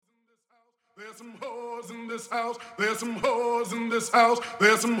There's some hoes in this house. There's some hoes in this house.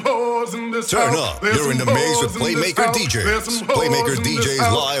 There's some hoes in this Turn house. up. You're in the mix with Playmaker DJs. Playmaker DJs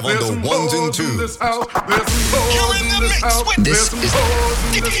live on the ones and twos. You're in the mix with this is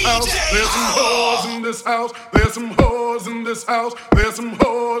the DJ. There's some hoes in this house. There's some hoes in this house. There's some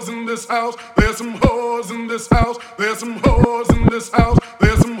hoes in this house. There's some hoes in this house. There's some hoes in this house.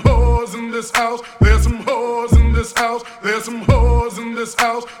 There's some hoes in this house. There's some hoes in this house. There's some hoes in this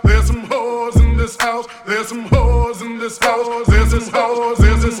house. There's some hoes in this house. There's some hoes in this house. There's some hoes.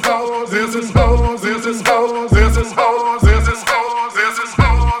 There's some hoes. There's some hoes. There's some hoes. There's some hoes. There's some hoes. There's some hoes. There's some hoes.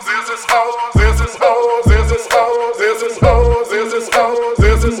 There's some hoes. There's some hoes. There's some hoes. There's some hoes.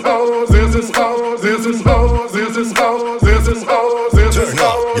 There's some hoes. There's some hoes. There's some hoes. There's some hoes. There's some hoes. There's some hoes. Turn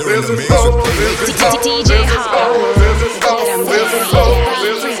up. You're in the mix with DJ Holla.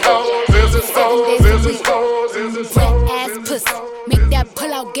 Wet ass pussy, make that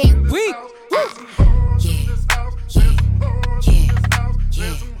pull out game weak.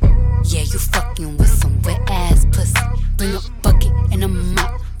 Yeah, you fucking with some wet ass pussy. Bring a bucket and a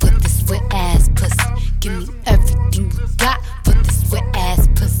mop for this wet ass pussy. Give me everything you got for this wet ass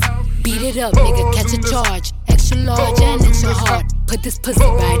pussy. Beat it up, nigga, catch a charge. Extra large and extra hard. Put this pussy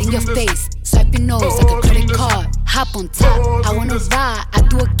right in your face. Swipe your nose like a credit card. Hop on top, I wanna ride. I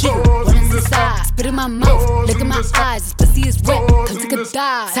do a giggle, what is inside? Spit in my mouth, look in my eyes. This pussy is wet, come take a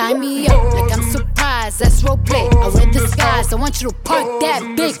dive. Tie me up like I'm surprised, that's roleplay. I wear disguise, I want you to park that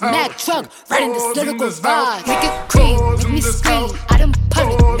Big Mac truck right in this little garage. Make it cream, make me scream. I don't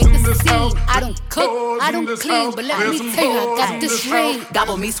public, make the scene. I don't cook, I don't clean, but let me tell you, I got this ring.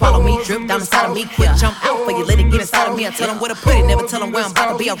 Gobble me, swallow me, drip down inside of me. Quick jump out for you, let it get inside of me. I tell them where to put it, never tell them where I'm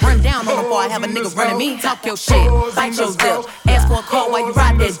about to be. I run down on them before I have a nigga running me. Talk your shit, bite your lip. Ask for a call while you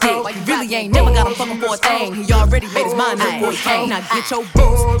ride that dick. You really ain't never got him fucking for a thing. He already made his mind up before he came. Now get your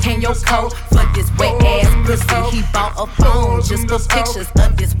boots, hang your coat for this wet ass pussy. He bought a phone just for pictures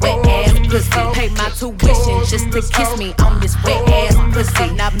of this wet ass pussy. Pay my tuition just to kiss me on this wet ass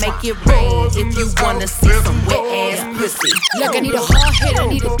pussy. Now make it rain if you wanna see some wet ass pussy. Look, I need a hard hit, I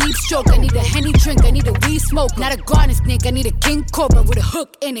need a deep stroke, I need a Henny drink, I need a weed smoke. Not a garden snake, I need a king cobra with a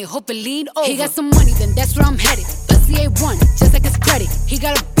hook in it, hope it lean over. He got some money, then that's where I'm headed. Pussy A1, just like his credit. He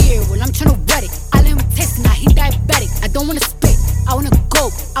got a beard, well I'm tryna wet it. I let him taste it, now he diabetic. I don't wanna spit, I wanna go,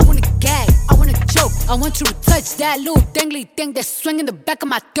 I wanna gag, I wanna choke. I want you to touch that little dangly thing that's swinging the back of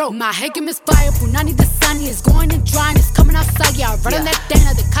my throat. My head can misfire, Punani the sunny is going and drying, it's coming outside. Yeah, I run on that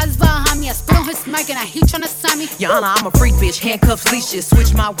Dana, the cuz behind me. I spit on his mic and I heat tryna sign me. Your Honor, I'm a freak bitch, handcuffs, leashes.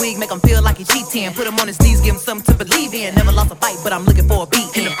 Switch my wig, make him feel like he cheating. Put him on his knees, give him something to believe in. Never lost a fight, but I'm looking for a beat.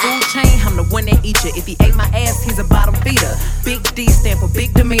 In the food chain, I'm the one that eat you. If he ate my ass, he's a bottom feeder. Big D stand for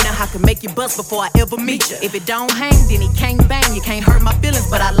big demeanor. I can make you bust before I ever meet you. If it don't hang, then he can't bang. You can't hurt my feelings,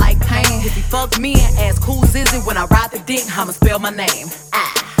 but I like pain. If he fucked me and ask who's is it when I ride the dick, I'ma spell my name.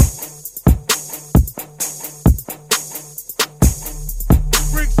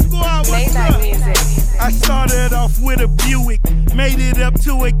 I started off with a Buick, made it up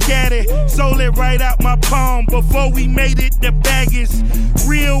to a caddy, sold it right out my palm. Before we made it, the bag is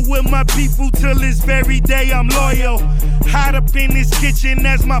real with my people till this very day I'm loyal. Hot up in this kitchen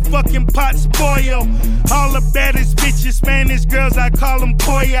as my fucking pots boil. All the baddest bitches, Spanish girls, I call them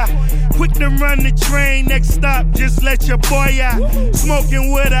Poya. Quick to run the train, next stop, just let your boy out.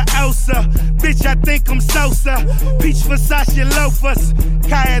 Smoking with a Elsa, bitch, I think I'm Sosa. Peach Versace loafers,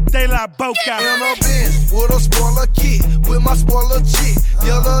 Kaya de la Boca. In a Benz with a spoiler kit, with my spoiler chick.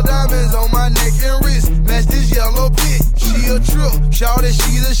 Yellow diamonds on my neck and wrist, match this yellow bitch. She a trip, shout that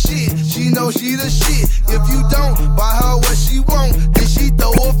she the shit. She know she the shit. If you don't buy her what she want, then she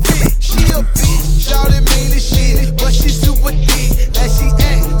throw a fit. She a bitch, shout it mean as shit, but she super thick. And she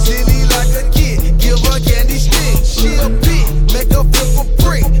act silly like a kid, give her candy stick. She a bitch, make her flip a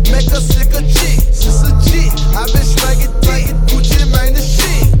brick, make her sick a chick. She's a chick, I been slanging dick, Gucci man the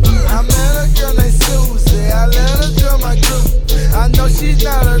shit. I met a girl named Susie, I let her join my group. I know she's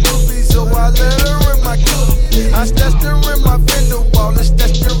not a groupie, so I let her in my coupe. I stashed her in my fender wall and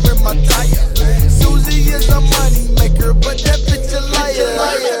stashed her in my tire. Susie is a money maker, but that bitch a liar.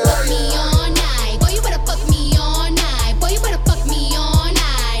 Fuck me all night, boy, you better fuck me all night. Boy, you better fuck me all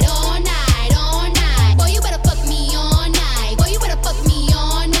night, all night, all night. Boy, you better fuck me all night. Boy, you better fuck me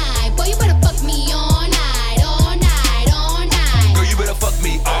all night. Boy, you better fuck me all night, all night, all night. Girl, you better fuck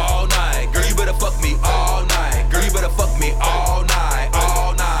me all night. Girl, you better fuck me all night. Girl, you better fuck me all night,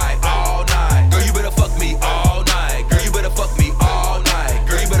 all night.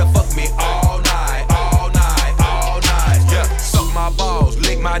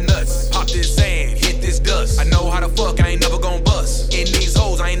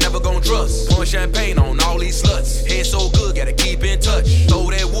 plus. Pouring champagne on all these sluts. Head so good, gotta keep in touch. Throw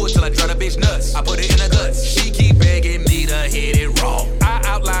that wood till I drive the bitch nuts. I put it in the guts. She keep begging me to hit it raw. I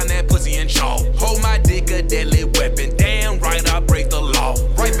outline that pussy in chalk. Hold my dick a deadly weapon. Damn right, I break the law.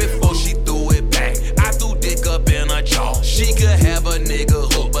 Right before she threw it back, I threw dick up in her jaw. She could have a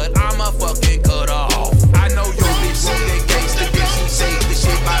nigga hook, but I'ma fucking cut her off. I know your bitch want that gangsta dick. She say the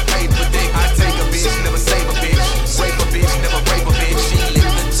shit by paper dick. I take a bitch, never save a bitch. Rape a bitch, never rape a bitch. She lick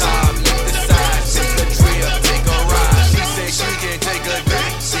the top, lick the side, take a trip, take a ride. She say she can take a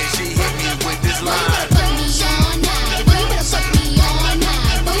dick, then she hit me with this line.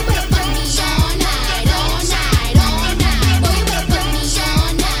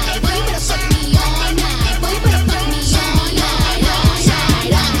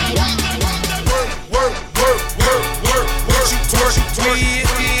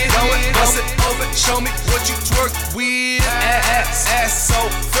 Show me what you twerk with. Ass so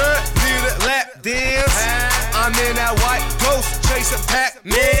good, need a lap dance. I'm in that white ghost, chasing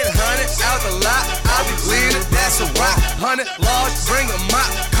Pac-Man. 100 out the lot, I be leaning, that's a rock. 100 large, bring a mop.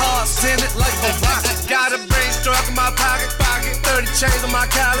 Car send it like a rock. Got a brain struck in my pocket. 30 chains on my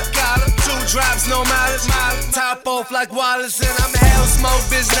collar. 2 drops, no mileage. Top off like Wallace, and I'm hell smoke,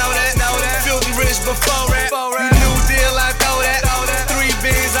 bitch, know that. Filthy rich before that. New deal, I throw that. 3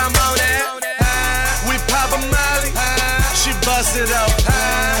 beans, I'm on that. We pop a molly, she bust it up.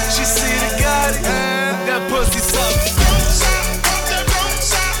 She see the Gotti, that pussy suck.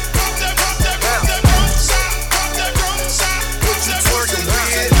 What you twerking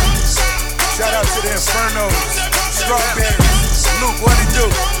with? Shout out to the Infernos, Strawberries, Luke, what it do?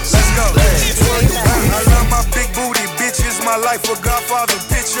 Let's go. I love my big booty bitches, my life a Godfather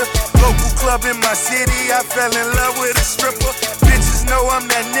picture. Local club in my city, I fell in love with a stripper. Bitches know I'm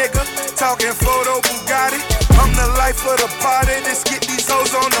that nigga, talking photo Bugatti. I'm the life of the party, let's get these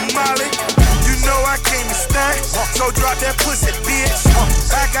hoes on the molly. You know I came to stunt, so drop that pussy, bitch.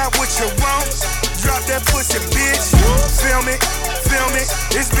 I got what you want, drop that pussy, bitch. Film it,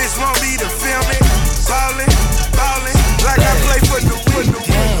 this bitch want me to film it. Ballin', like I play for the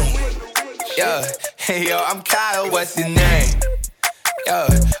Yo, hey yo, I'm Kyle, what's your name? Yo,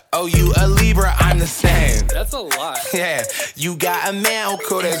 oh you a Libra, I'm the same. That's a lot. Yeah, you got a man,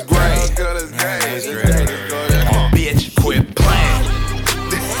 cool, that's great. That's great. Bitch, quit playing.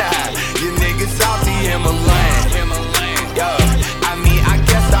 You niggas salty in my lane. Yo, I mean, I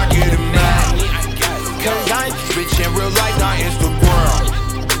guess I get it mad. Cause I'm rich in real life, not Instagram.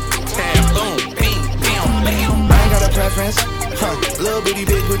 Damn, boom, bam. I ain't got a preference. Little booty,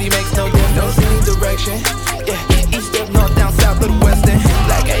 big booty makes no difference. Any direction. Yeah, east up, north, down, south, little western.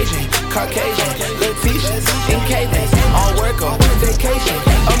 Black Asian, Caucasian, Letitia's, in K-Days, on work or vacation.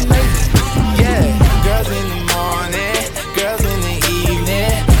 Amazing. Yeah, girls in the morning, girls in the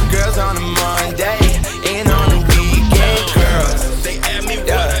evening, girls on a Monday, and on the weekend, girls. They ask me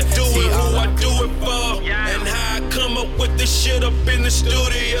what I do and who I do it for, and how I come up with this shit up in the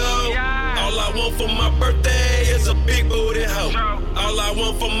studio. All I want for my birthday is a big booty hoe. All I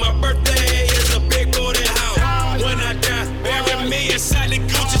want for my birthday is a big booty hoe. When I die, bury me inside the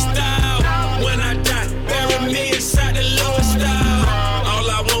Gucci style. When I die, bury me inside the Louis style. All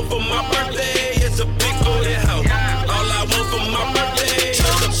I want for my birthday is a big booty hoe. All I want for my birthday is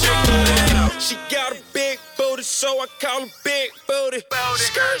a big booty hoe. She got a big booty, so I call her big booty.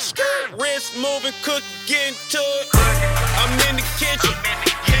 Skirt, wrist moving, cook, getting to it. I'm in the kitchen,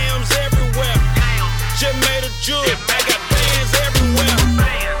 yams everywhere. Just made a jewel, I got bands everywhere.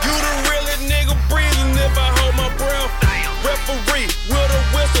 You the realest nigga breathing if I hold my breath. Referee with a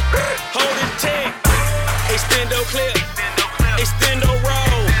whistle, hold it tight. Extendo clip, extendo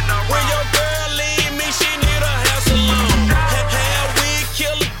roll. When your girl leave me, she need a house alone. Have weed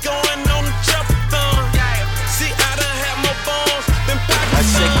killer going on the chopper thumb. See, I done had my bones, been packing I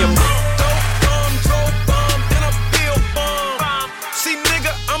shake your Dope bomb, then I feel bomb. See,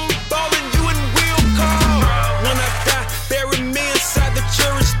 nigga, I'm ballin' you in wheel car. When I die, bury me inside the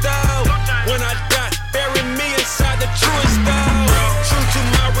tourist style. When I die, bury me inside the truest style. True to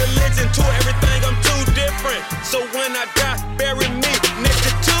my religion, to everything, I'm too different. So when I die, bury me next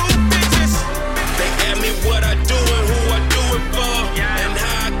to 2 bitches. They ask me what I do and who I do it for, and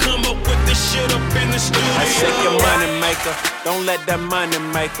how I come up with this shit up in the studio. I shake your money maker, don't let that money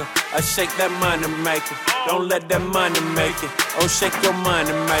maker. I shake that money maker, don't let that money make it. Oh, shake your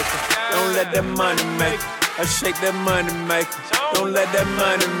money maker, don't let that money make it. I shake that money maker, don't let that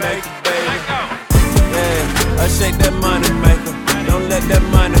money make it, baby. Yeah, I shake that money maker, don't let that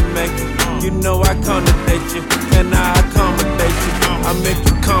money make it. You know I accommodate you, and I accommodate you. I make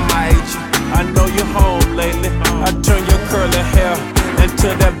you come, I hate you. I know you're home lately. I turn your curly hair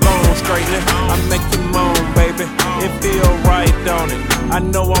Until that bone straightening, I make you moan, baby. It feel right, don't it? I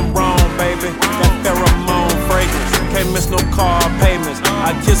know I'm wrong, baby. That pheromone fragrance, can't miss no car payments.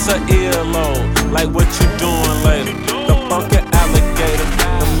 I kiss her earlobe, like what you doing later. The funky alligator,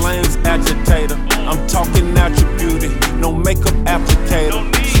 them lanes agitator. I'm talking out your beauty, no makeup applicator.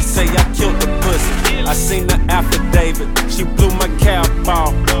 She say I killed the pussy, I seen the affidavit. She blew my cap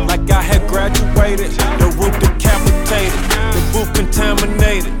off, like I had graduated. The roof decapitated, the booth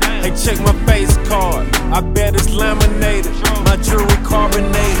contaminated. Hey, check my face card, I bet it's laminated. My jewelry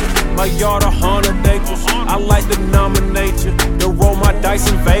carbonated, my yard 100 acres. I like to nominate you, to roll my dice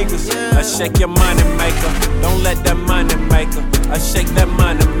in Vegas. I shake your money maker, don't let that money maker. I shake that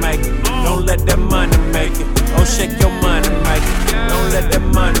money maker, don't let that money make it. Oh, shake your money maker, don't let that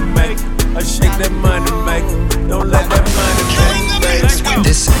money make it. I shake that money maker, don't let that money make it.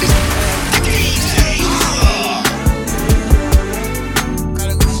 This is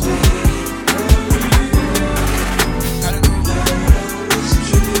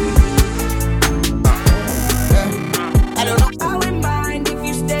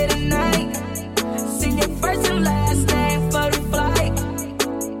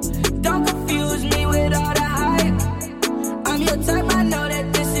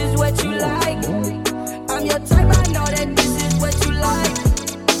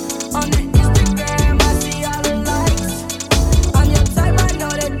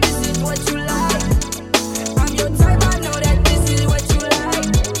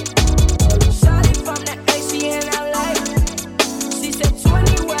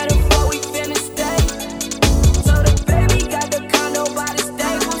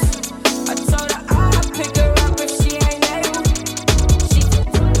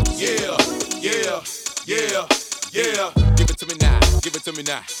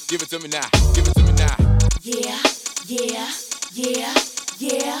Give it to me now, give it to me now. Yeah, yeah, yeah,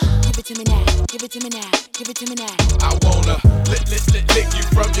 yeah. Give it to me now, give it to me now, give it to me now. I wanna lick you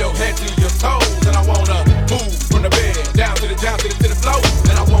from your head to your toes, and I wanna move from the bed down to the floor,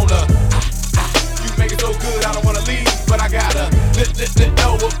 and I wanna you make it so good I don't wanna leave, but I gotta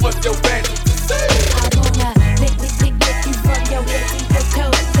know what's your fantasy. I wanna lick you from your head to your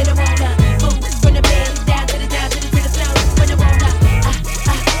toes, and I wanna move from the bed down to the floor, when I wanna.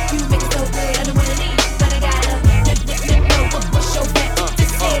 You make it so good, I don't wanna leave, but I gotta know what's your fantasy.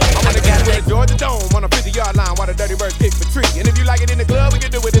 I wanna get to the Georgia Dome on a 50-yard line while the dirty birds kick the tree. And if you like it in the club, we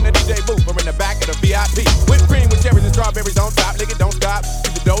can do it in the DJ booth or in the back of the VIP. Whipped cream with cherries and strawberries on top, lick it, don't stop.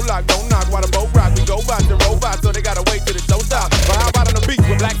 Keep the door locked, don't knock while the boat rock. We go by the robot, so they gotta wait till the show stops. But how about on the beach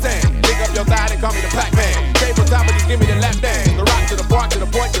with black sand? Pick up your thigh and call me the Pac-Man. Tape on top of these, give me the lap dance. The rock to the park, to the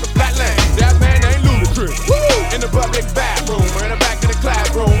point, to the flatland. That man ain't ludicrous. Woo! In the public bathroom or in the back of the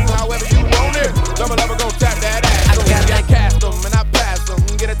classroom, however you want it. Some lover gon' tap that ass. So I cast them and I pass them.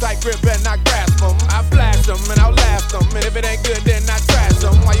 Get a tight grip and I grasp them. I flash them and I'll laugh them. And if it ain't good, then I trash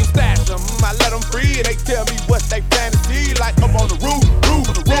them. While you stash them, I let them free and they tell me what they fantasy. Like up on the roof.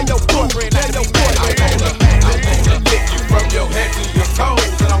 Let your boyfriend, let your boyfriend. I wanna lick you from your head to your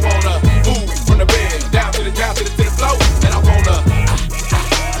toes, and I wanna move from the bed down to the floor, and I wanna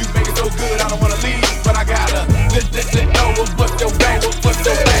you make it so good I don't wanna leave, but I gotta know what's your game, what's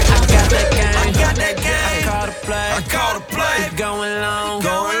your game. I got that game. I call the play. It's going long. Do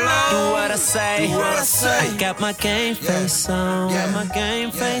what I say. I got my game face on. I got my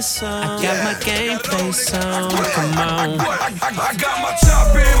game face on. Come on. I got my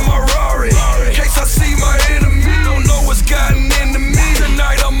chopper in my Rari. In case I see my enemy, don't know what's gotten into me.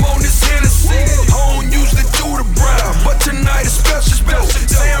 Tonight I'm on this Hennessy. I don't usually do the brown, but tonight is special.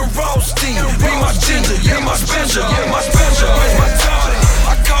 Sam Rothstein, be my ginger, yeah my special, Where's my Toddy?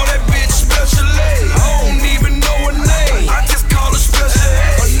 I call that bitch special ed. I don't even know her name. I just call her special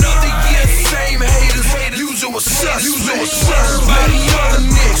ed. Another year, same haters. Usual suspect. By the other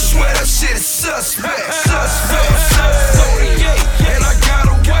niggas, swear that shit is suspect. And I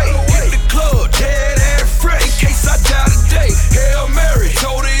gotta wait. Hit the club, dead air fresh. In case I die today, hell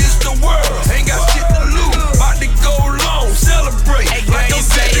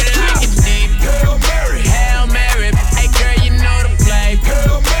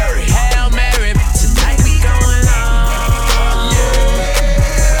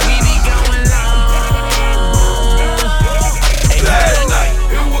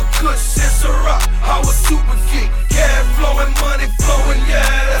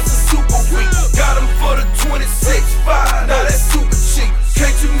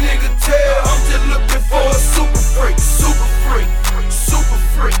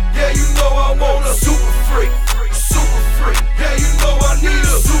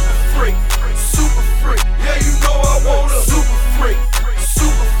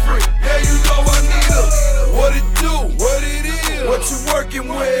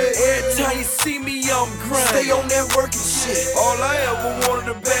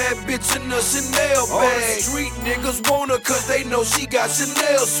Chanel bag. Street niggas want her cause they know she got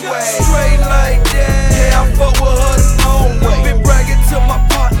Chanel swag. Straight like that, yeah, I fuck with her the long way. Been bragging to my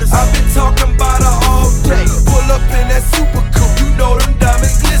partners, I've been talking about her all day. Pull up in that super coupe, you know them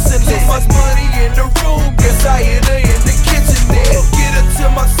diamonds glisten. Too much money in the room, guess I hit her in the kitchen there. Get her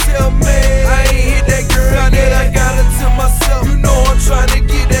to myself, man, I ain't hit that girl yet, I got her to myself. You know I'm trying to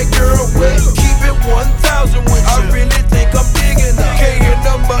get that girl wet. Keep it 1,000 with you. I really think I'm big enough. Can't hear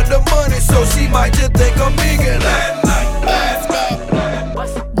nothing but the money, so she might just think I'm big enough.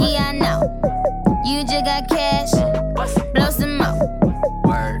 Yeah, I know. You just got cash. Blow some more.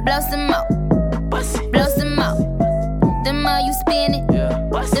 Blow some more. Blow some more. The more you spin it,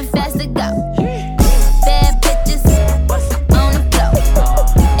 the faster go. Bad bitches on the floor.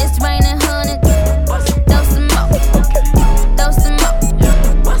 It's raining hundreds. Throw some more. Throw some more.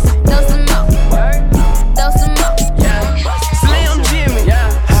 Throw some more. Throw some more. Slim Jimmy,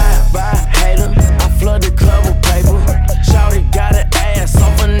 high by hater. I flood the club with paper. Shawty got an ass,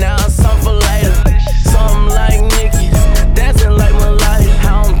 some for now, some for later. Some like Nicki, dancing like Malaya.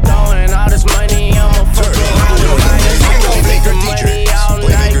 How I'm throwing all this money, I'ma fuck around the night. Making money all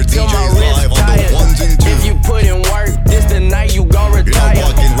night till my wrist tired. If you put in work, this the night you gon' retire. You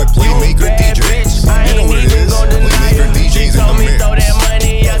bad bitch, I ain't even gon' deny it. She told me throw that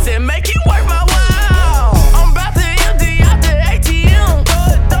money, I said make it worth my while. I'm about to empty out the ATM.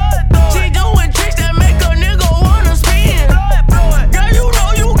 She doing tricks that make a nigga wanna spin. Girl, you know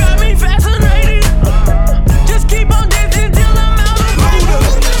you got me fascinated. Just keep on dancing till I'm out of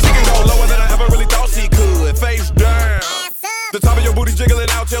breath. She can go lower than I ever really thought she could. Face down. The top of your booty jiggling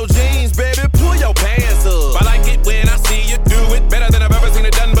out your jeans, baby. Pull your pants up. I like it when I see you do it better than I've ever seen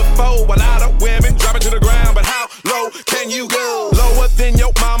it done before. A lot of women drop it to the ground, but how low can you go? Lower than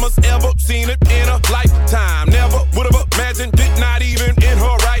your mama's ever seen it in a lifetime. Never would've imagined it, not even in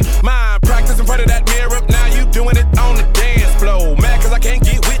her right mind. Practice in front of that mirror, now you doing it on the dance floor. Mad cause I can't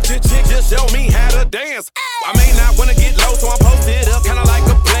get with your chick, just show me how to dance. I may not wanna get low, so I'm posted up, kinda like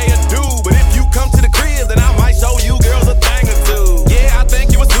a player do. But if you come to the crib, then I might show you girls a thing or two. Yeah, I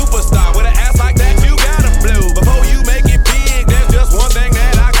think you a superstar. With an ass like that, you gotta blow. Before you make it big, there's just one thing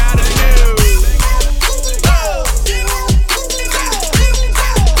that I gotta do.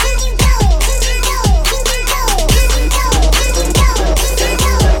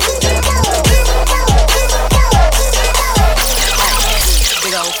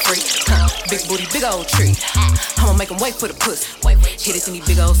 Big old freak, big booty, big old tree. I'ma make him wait for the pussy. Hit it in these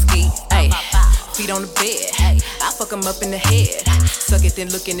big old ski. Ayy, feet on the bed. I fuck him up in the head. Suck it, then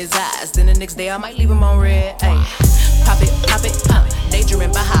look in his eyes. Then the next day I might leave him on red. Ayy, pop it,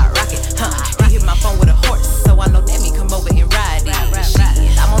 daydreaming by hot rocket. He hit my phone with a horse, so I know that me come over and ride it.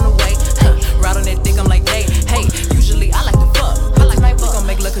 Shit, I'm on the way. Ride on that dick, I'm like, hey. Usually I like to fuck, but tonight we gon'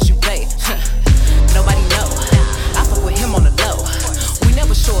 make love cause you play. Nobody know. I fuck with him on the low. We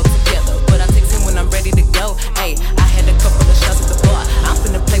never show up together, but I text him when I'm ready to go. Ayy, I had a couple of shots at the bar. I'm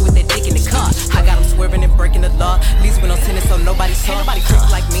finna play with that dick in the car. I got him swerving and breaking the law. Least when I'm tennis, so nobody saw. Ain't nobody creep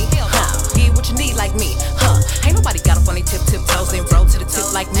like me, Get what you need like me, Ain't nobody got up on they tip toes and roll to the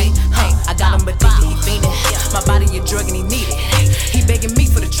tip like me. Hey, I got him addicted, he fiendin'. My body a drug and he need it. He begging me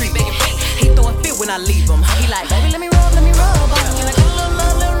for the treatment. He throwing fit when I leave him. He like, baby, let me rub on you. Like a little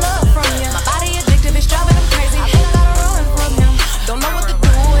love from you. My body addictive, it's driving him crazy. I think I gotta run from him. Don't know what to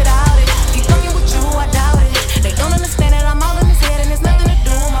do without it. He fucking with you, I doubt it. They don't understand that I'm all in his head and there's nothing to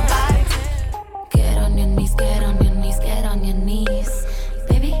do with my body. Get on your knees, get on your knees, get on your knees.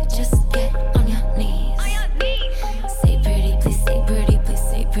 Baby, just get on your knees. Say pretty, please, say pretty, please,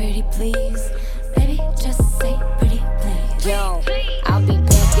 say pretty, please. Baby, just say pretty, please. Yo, I'll be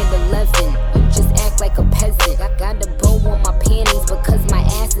back at 11. You just act like a peasant. I got a bow on my panties because my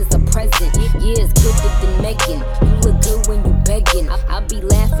ass is a present. Yeah, it's good than Megan. You look good when you begging. I'll be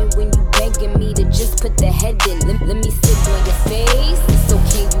laughing when you begging me to just put the head in. Let me sit on your face. It's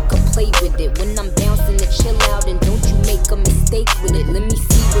okay, you can play with it. When I'm bouncing to chill out and don't you make a mistake with it. Let me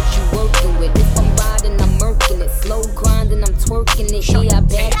see what you working with. If I'm riding, I'm murking it. Slow grinding, I'm twerking it. Yeah, I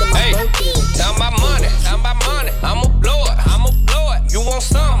bag them, I'm working it. Time by money, I'ma blow it. You want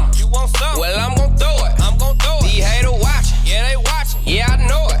some? Well, I'm gon' throw it. These haters watching, yeah, they watching. Yeah, I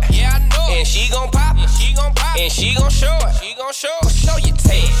know it. And she gon' pop it. And she gon' show it. Show your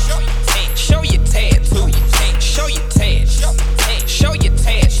tag. Show your tag to you. Show your tag. Show your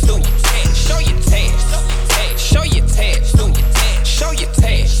tag to you. Show your tag. Show your tag to you. Show your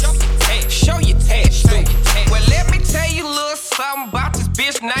tag. Show your tag to you. Well, let me tell you a little something about this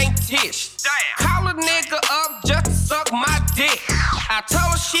bitch named Tish. Call a nigga up just to suck my dick. I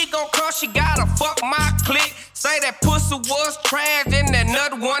told her she gon' come, she gotta fuck my clique. Say say that pussy was trash and that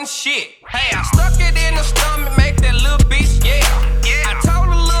nut wasn't shit. Hey, I stuck it in the stomach, make that little bitch, yeah. I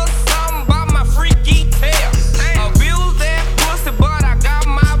told a little something about my freaky tail. Abuse that pussy, but I got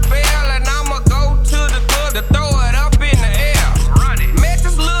my bail, and I'ma go to the club to throw it up in the air. Met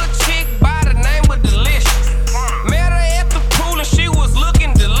this little chick by the name of Delicious. Met her at the pool and she was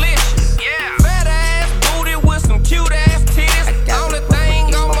looking delicious. Fat ass booty with some cute ass titties. Only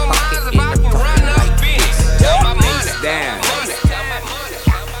thing on my mind is if I can run up business. Tell my money. Down.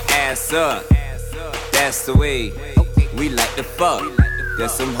 Ass up. That's the way we like to fuck.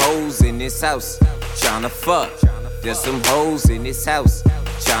 There's some hoes in this house tryna fuck. There's some hoes in this house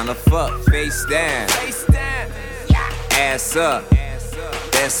tryna fuck. Face down. Ass up.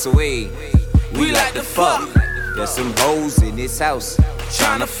 That's the way we like to fuck. There's some hoes in this house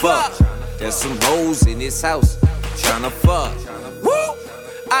tryna fuck. There's some hoes in this house tryna fuck. Woo!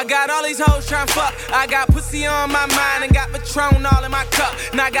 I got all these hoes tryna fuck. I got pussy on my mind and got Patron all in my cup.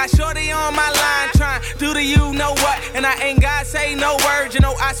 Now I got shorty on my line trying do the you know what. And I ain't gotta say no words, you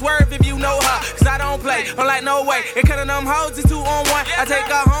know I swerve if you know her. Cause I don't play, I'm like no way. And cutting them hoes is 2 on 1. I take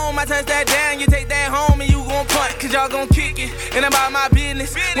her home, I touch that down, you take that home and you gon' punt. Cause y'all gon' kick it, and I'm about my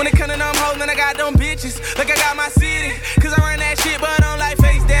business. When it come to them hoes, then I got them bitches. Like I got my city, cause I run that shit, but I don't like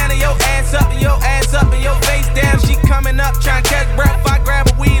face down. And your ass up, and your ass up, and your face down. She coming up, trying to catch breath. I grab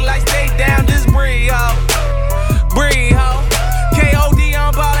a weed like stay down, just breathe, ho. Breathe, ho. K.O.D.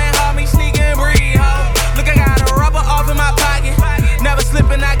 on ball and hold me sneaking, breathe, ho. Look, I got a rubber off in my pocket. Never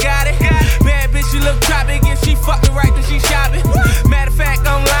slipping, I got it. Bad bitch, she look tropic, and she fucking right till she shopping. Matter of fact,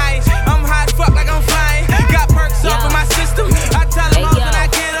 I'm lying. I'm high as fuck like I'm flying. Got perks off in my system. I tell them all that I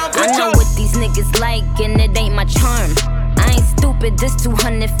get on. I know what these niggas like, and it ain't my charm. I ain't stupid, this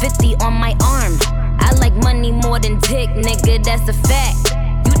 250 on my arm. I like money more than dick, nigga, that's a fact.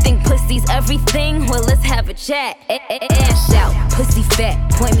 You think pussy's everything? Well, let's have a chat. Ash out, pussy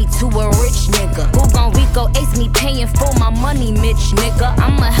fat, point me to a rich nigga. Who gon' Rico ace me paying for my money, Mitch nigga?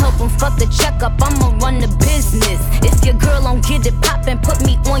 I'ma help him fuck the checkup, I'ma run the business. If your girl don't get it poppin', put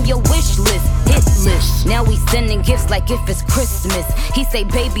me on your wish list. Hit list. Now we sending gifts like if it's Christmas. He say,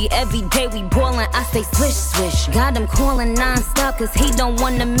 baby, every day we ballin', I say swish, swish. Got him calling non-stop cause he don't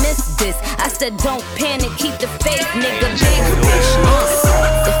wanna miss this. I said don't panic, keep the faith, nigga, big fish.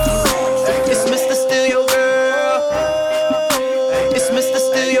 It's Mr. Steal Your Girl. It's Mr.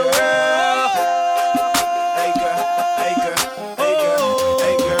 Steal Your Girl. Hey girl, hey girl, hey girl,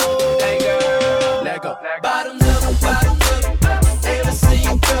 hey girl, hey girl. Let go. Bottoms up, ever see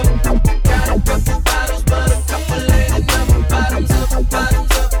you go? Got a couple bottles, but a couple ain't enough. Bottoms up,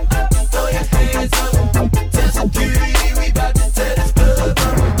 throw your hands up. Tell security we bout to tear this club up.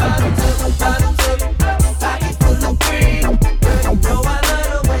 Bottoms up, pocket full of green. Girl, you know I love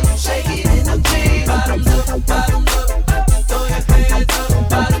the way you shake it in the jeans. Bottoms up, throw your hands up.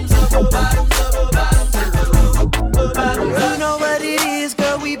 Bottoms up, bottoms up, bottoms up. You know what it is,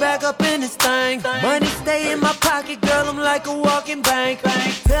 girl, we back up in this thing. Money stay in my pocket, girl, I'm like a walking bank.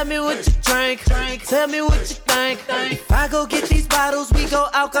 Tell me what you drink, tell me what you think. If I go get these bottles, we go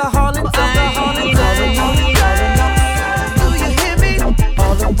alcohol and thing. Do you hear me?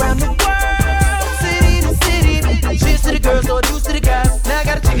 All around the world, city to city. Cheers to the girls, or deuce to the guys. Now I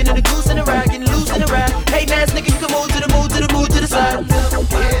got a chicken and a goose and a rag, getting loose in the ride. Hey, ass nigga, you can move to the move to the move to the side.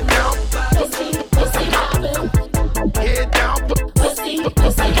 Head down, pussy hoppin'. Head down, pussy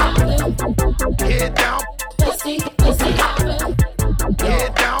hoppin'. Head down, pussy hoppin'.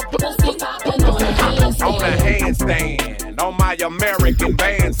 Head down, pussy hoppin'. On a handstand, on my American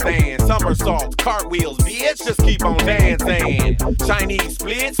bandstand. Somersaults, cartwheels, bitch, just keep on dancing. Chinese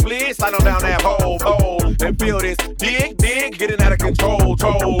split, slide on down that pole. And feel this dig, getting out of control,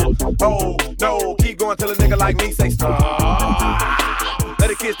 oh, no, keep going till a nigga like me say stop. Let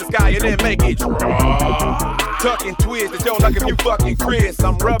it kiss the sky and then make it drop. Tuck and twist, it's your luck if you fucking Chris.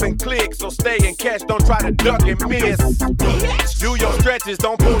 I'm rubbing clicks, so stay and catch, don't try to duck and miss. Do your stretches,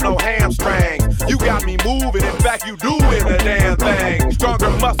 don't pull no hamstrings. You got me moving, in fact you doing the damn thing.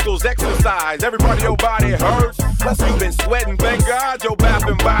 Stronger muscles, exercise, every part of your body hurts. Plus you been sweating, thank God your bath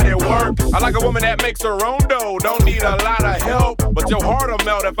and body work. I like a woman that makes her own dough, don't need a lot of help. But your heart'll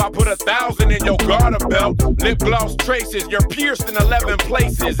melt if I put 1,000 in your garter belt. Lip gloss traces, you're pierced in 11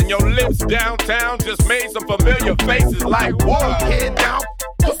 places. And your lips downtown just made some familiar faces like what? Head down,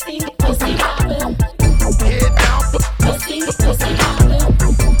 pussy hoppin'. Head down, pussy hoppin'.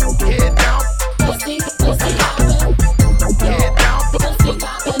 Head down, pussy hoppin'. Head down, pussy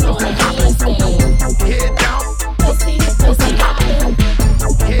hoppin' on a handstand. Head down, pussy hoppin'.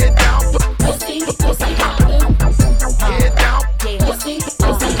 Head down, pussy hoppin'. Head down, pussy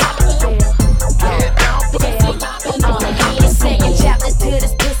hoppin'. Head down, pussy hoppin'.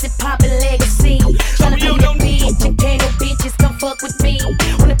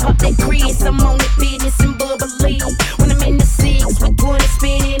 business and bubbly. When I'm in the six with 20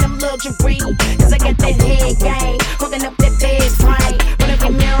 spinning, I'm luxury. Cause I got that head game, hooking up that bed frame. When I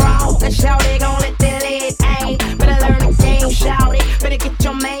get me wrong, and shout it, gon' let that lead aim. Better learn the game, shout it. Better get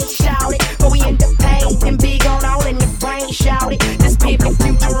your main, shout it. But we in the pain, and big on all in the brain, shout it. This pimpin'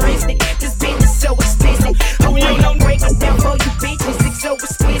 futuristic, this business so expensive. Oh, you don't break it down for you bitches, it's so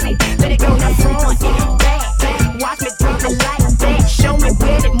exquisite. Let it go now front, back, watch me drop it like that. Show me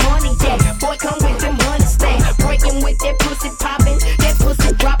where the money at. Boy, come with them money stack. Breaking with that pussy poppin', that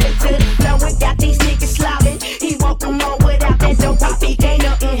pussy dropping to the floor. We got these niggas slobbing. He won't come on without that dope poppy. Ain't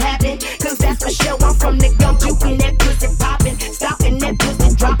nothing happen, cause that's for sure. I'm from the gum juking that pussy poppin', stopping that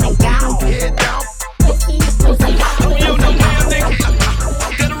pussy dropping down. Head down. You know damn nigga,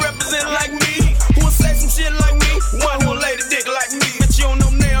 gotta represent like me. Who'll say some shit like me? One who'll lay the dick like me. But you don't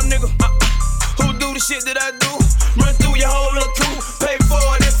know damn nigga, who do the shit that I do? Run through your whole little crew, pay for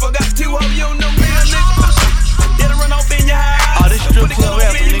it if I got to. Oh, you don't know damn nigga, gotta run off in your house. All this strip club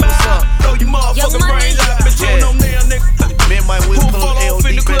rap, niggas up. Throw your motherfucking brains out, but you don't know damn nigga. Man, my whip pull up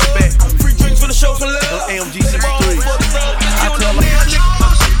LD back. Free drinks for the show for love. AMG 63. I tell them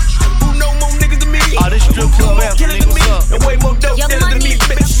who know more niggas than me. All this strip club rap, niggas up. And way more dope than me,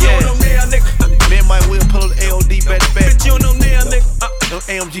 bitch. You don't know damn nigga. Man, my whip pull up LD back. Bitch, you don't know damn nigga.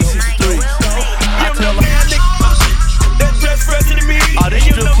 AMG 63. I tell them that dress fresher than me. all this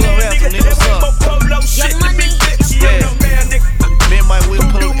strip club rap, niggas up. Polo shit, big bitch. You don't know damn nigga. Man, my whip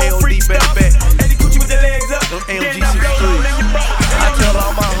pull up LD back. Eddie Gucci with the legs up. AMG 63. I tell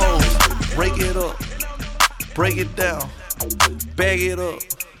all my hoes, break it up, break it down, bag it up.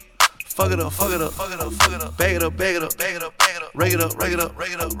 Fuck it up, fuck it up, fuck it up, fuck it up. Bag it up, bag it up, bag it up, bag it up. Rake it up, rake it up,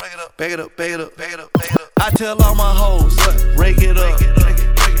 rake it up, rake it up. Bag it up, bag it up, bag it up, bag it up. I tell all my hoes, rake it up,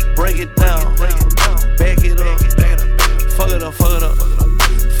 break it down, bag it up, fuck it up, fuck it up,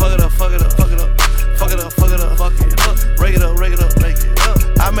 fuck it up, fuck it up, fuck it up, fuck it up, fuck it up, fuck it up. Rake it up, rake it up, rake it up.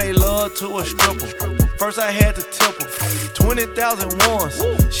 I made love to a stripper. First I had to tip her 20,000 once.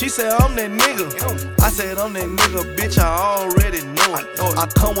 She said I'm that nigga. I said I'm that nigga, bitch. I already know it. I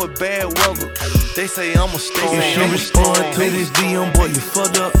come with bad weather. They say I'm a star. If she respond to this DM, boy, you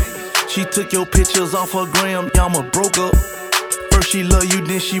fucked up. She took your pictures off her gram, y'all broke up. First she love you,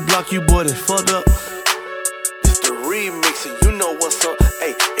 then she block you, boy, that's fucked up. It's the remix, and you know what's up.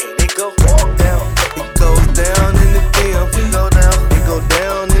 Hey, it go down. It goes down in the DM. It go down. It go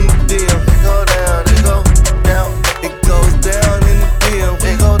down in the DM. It go down. It go down. It goes down in the DM.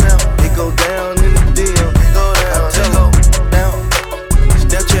 It go down. It go down in the DM. It go down. I tell her down.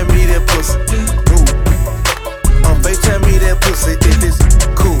 Snapchat me that pussy. Ooh. On FaceTime me that pussy. It is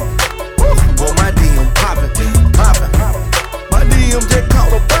cool. Boy, my DM poppin'. My DM just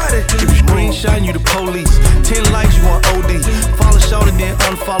caught a body. If you screenshot, you the police. 10 likes, you want OD. Follow shorty, then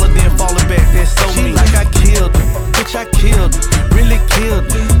unfollow, then follow back. That's so me. Like I killed her. Bitch, I killed her. Really killed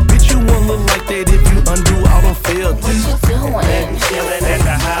her. Bitch, you won't look like that if you undo all them filters. What you doing? Chillin' at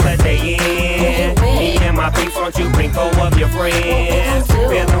the Holiday Inn. Me and my peeps, won't you bring 4 of your friends?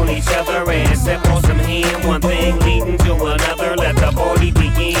 Feel on each other and separate.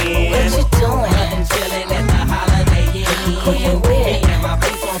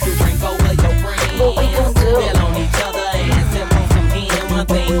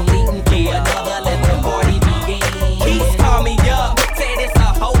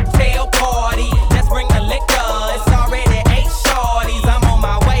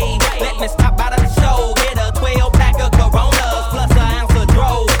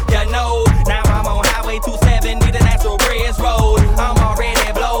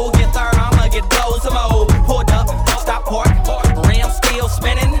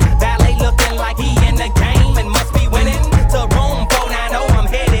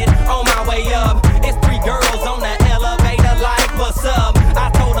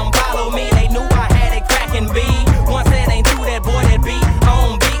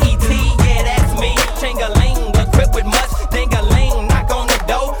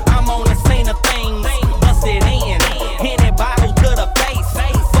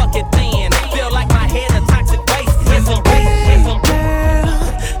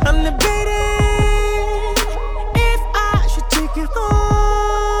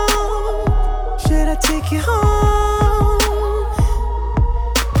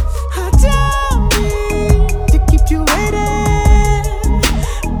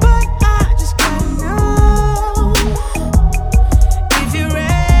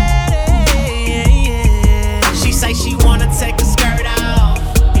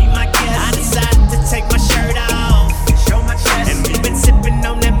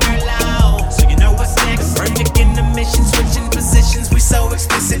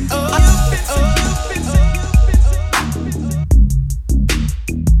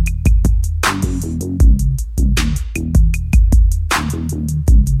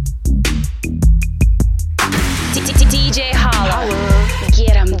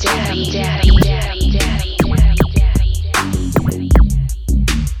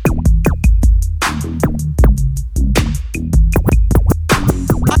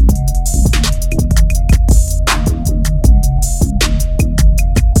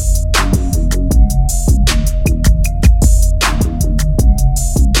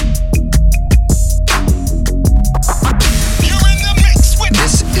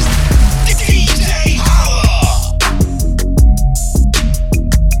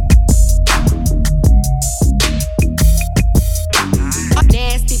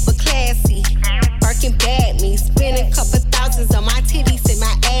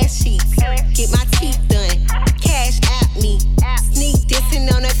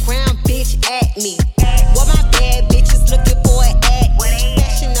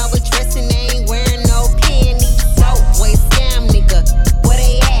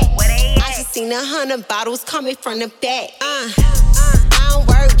 was coming from the back. I don't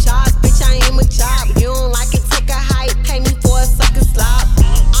work jobs, bitch, I am a job. You don't like it, take a hike, pay me for a sucker slop.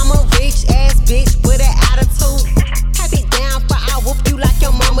 I'm a rich ass bitch with an attitude. Type it down for I whoop you like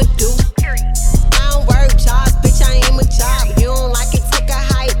your mama do. I don't work jobs, bitch, I am a job. You don't like it, take a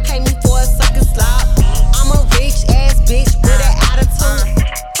hike, pay me for a sucker slop. I'm a rich ass bitch with an attitude.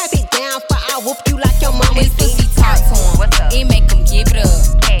 Type it down for I whoop you like your mama do. This pussy talk to him, it make him give it up.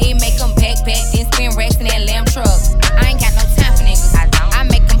 It make him backpack, then spin racks in that lamb truck. I ain't got no time for niggas, I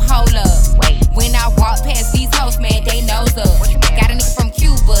make them hold up. When I walk past these hoes, man, they nose up. Got a nigga from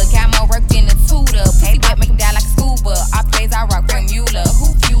Cuba, got more work than a tutor. Pussy wet, make him die like a scuba. Our plays I rock from Mueller,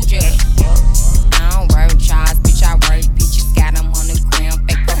 who future? I don't work jobs, bitch, I work bitches. Got them on the gram,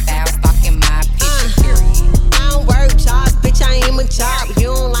 fake profile, stalking my picture, period. I don't work jobs, bitch, I am a job.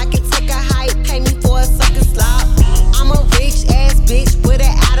 You don't like it, take a hike, pay me for a sucker slop. I'm a rich ass bitch with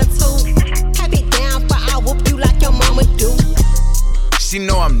an attitude. Type it down for I whoop you like your mama do. She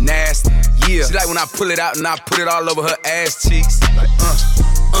know I'm nasty, yeah. She like when I pull it out and I put it all over her ass cheeks. Like,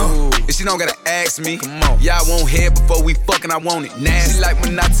 and she don't gotta ask me. Come on. Yeah, I want head before we fucking, I want it nasty. She like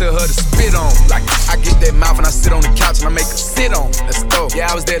when I tell her to spit on. Like, I get that mouth and I sit on the couch and I make her sit on. Let's go.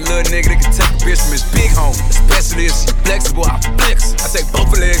 Yeah, I was that little nigga that could take a bitch from his big home. Especially if she flexible, I flex. I take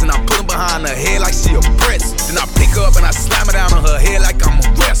both her legs and I put them behind her head like she a breast. Then I pick her up and I slam her down on her head like I'm a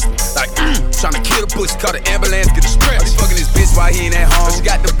wrestler. Like, tryna kill the pussy, call the ambulance, get the stretch. She fucking this bitch while he ain't at home. She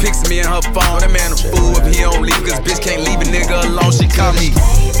got the pics of me in her phone. That man a fool if he don't leave, cause bitch can't leave a nigga alone. She call me.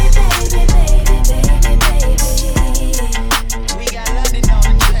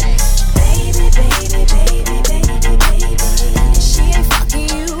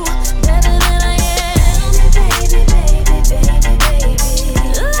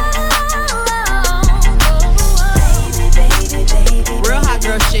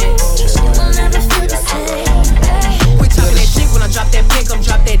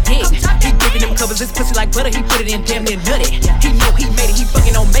 This pussy like butter, he put it in damn near nutty. He know he made it, he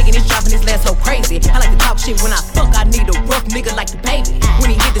fucking on Megan, he's driving his last so crazy. I like to talk shit when I fuck, I need a rough nigga like the baby.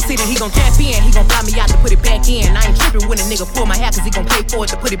 When he hit the city, he gon' tap in, he gon' fly me out to put it back in. I ain't tripping when a nigga pull my hair, cause he gon' pay for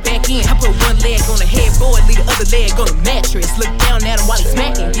it to put it back in. I put one leg on the headboard, leave the other leg on the mattress. Look down at him while he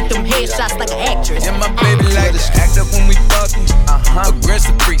smacking, get them headshots like an actress. Yeah, my baby like to act up when we fucking.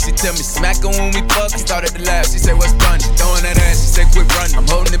 Aggressive freak, she tell me smack her when we fuck. She started to laugh, she said what's funny? Throwing that ass, she said quit running. I'm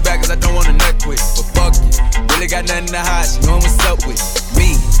holding it back cause I don't wanna nut quick. But fuck it, really got nothing to hide, she knowin' what's up with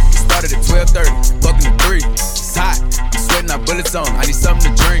me. It started at 12:30, fucking at 3. It's hot, I'm sweating, our bullets on. I need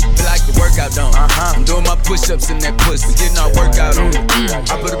something to drink, feel like a workout done. I'm doing my push-ups in that pussy, getting our workout on.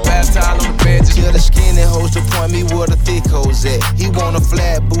 I put a bath towel on the bed, just kill the skinny hoes to point me where the thick hoes at. He want a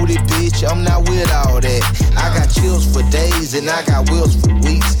flat booty bitch, I'm not with all that. I got chills for days and I got wheels for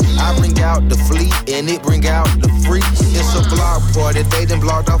weeks. I bring out the fleet and it bring out the freaks. It's a block party, they done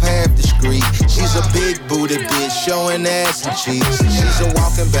blocked off half the street. She's a big booty bitch, showing ass and cheeks. She's a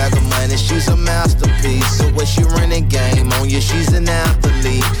walking bag of money, she's a masterpiece. So when she running game on you, she's an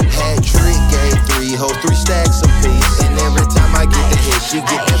athlete. Hat trick, gave 3 hoes, 3 stacks apiece. And every time I get the hit, she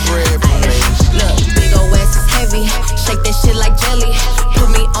get that bread from me. Look, big ol' ass is heavy, shake that shit like jelly. Put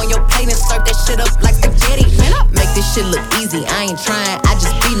me on your plate and serve that shit up like spaghetti. Man, I make this shit look easy, I ain't trying, I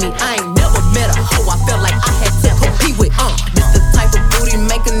just be me. I ain't never met a hoe I felt like I had to compete with. This the type of booty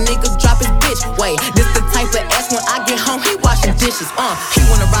make a nigga drop his bitch. Wait, this the type of ass when I get home, he washing dishes. He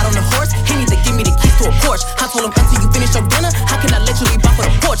wanna ride on the horse, he need to give me the keys to a Porsche. I told him until you finish your dinner, how can I let you leave off of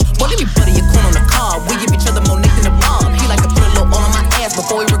the porch? Boy, let me butter your corn on the car, we give each other more neck than the bomb. He like to put a little oil on my ass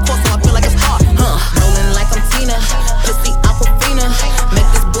before he records, so I feel like it's hard. Rolling like I'm Tina, pussy Aquafina. Make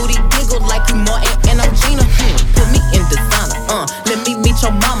this booty giggle like you Martin and I'm Gina. Put me in designer, let me meet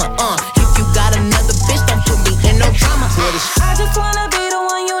your mama, if you got another bitch, don't put me in no drama. I just wanna be the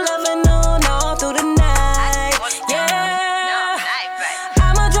one you love and know all through the night. Yeah,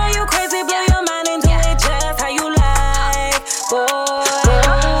 I'ma drive you crazy, blow your mind and do it just how you like. Boy,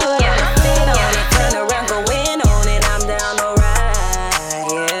 sit on it, turn around, go in on it. I'm down to ride.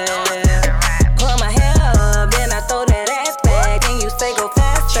 Yeah, pull my hair up, then I throw that ass back, and you say go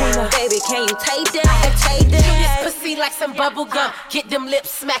faster, baby. Can you take that? Take that. Pussy like some bubble gum, get them lips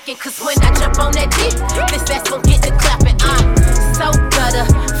smacking. Cause when I jump on that dick, this ass gon' get the clapping. I'm so gutter,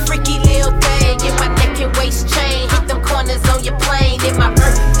 freaky little thing in my neck and waist chain. Hit them corners on your plane in my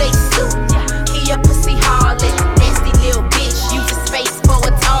birthday suit. He a pussy harlot, nasty little bitch. Use the space for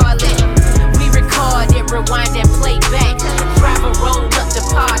a toilet. We record it, rewind and play back. Drive a roll up the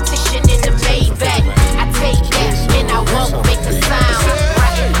partition in the Maybach. I take that and I won't make a sound.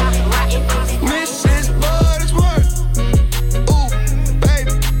 Mrs. Buttersworth, ooh,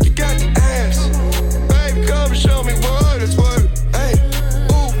 baby, you got the ass, baby.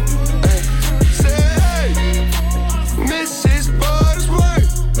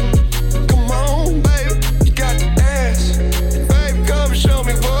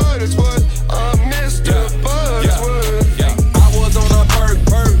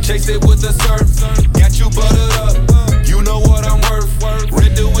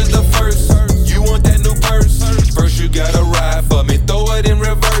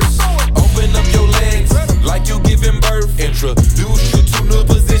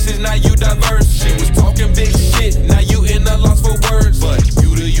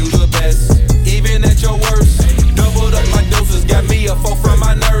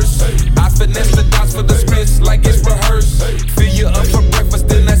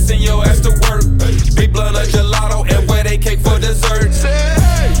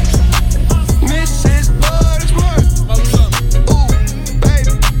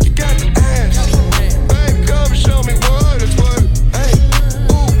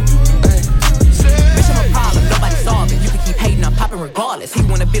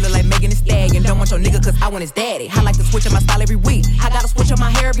 when it's daddy. I like to switch up my style every week. I gotta switch up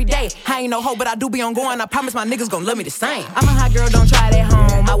my hair every day. I ain't no hoe, but I do be on going. I promise my niggas gon' love me the same. I'm a hot girl, don't try it at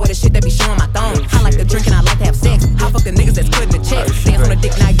home. I wear the shit that be showing my thong. I like to drink and I like to have sex. I fuck the niggas that's cutting the check. Dance on the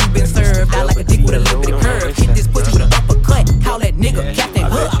dick, now you been served. I like a dick with a little bit of curve. Hit this pussy with an uppercut. Call that nigga Captain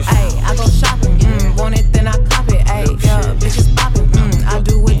Hook. Ayy, I go shopping. Want it, then I cop it. Ayy, yeah, bitches popping. I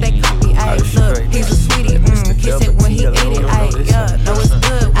do what they copy. Ayy, look, he's a sweetie. Kiss it when he eat it. Ayy, yeah, know it's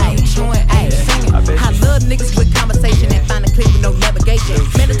good. Ayy, chewing, ayy, singing. I love niggas with conversation and find a clip with no navigation.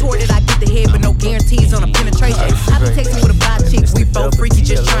 Mandatory that I get the head, but no guarantees on a penetration. I be texting with a fly chick, we both freaky,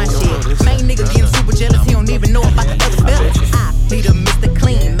 just trying shit. Main nigga getting super jealous, he don't even know about the other fellas. I need a Mr.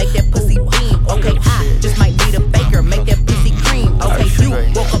 Clean, make that pussy beam. Okay, I just might need a baker, make that pussy cream. Okay, you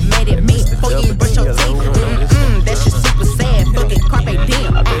woke up mad at me, before you ain't brush your teeth. That shit super sad, fucking carpe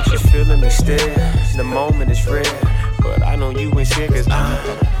diem. I bet you're feeling me still, the moment is rare. But I know you ain't scared cause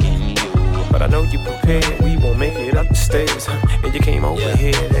but I know you prepared, we won't make it up the stairs. And you came over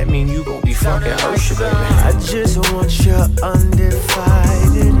here, that mean you gon' be fucking Hershey, baby. I just want you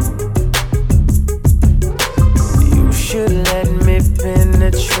undivided. You should let me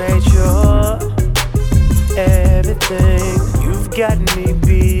penetrate your everything. You've got me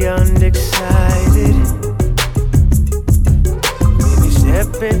beyond excited. Baby,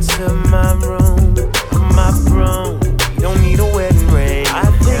 step into my room, my throne. You don't need a wedding ring. I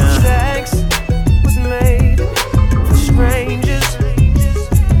think sex was made for strangers.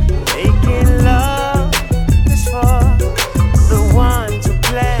 Making love is for the ones who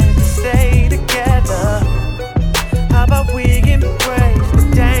plan to stay together. How about we embrace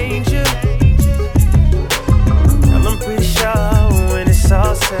the danger? Well, I'm pretty sure when it's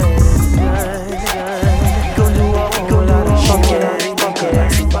all said and done, we gon' do a whole lot of shit.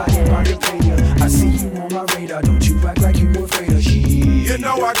 I see you on my radar, don't you act like you afraid of shit. You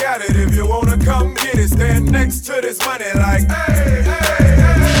know I got it, if you wanna come get it, stand next to this money like, hey, hey,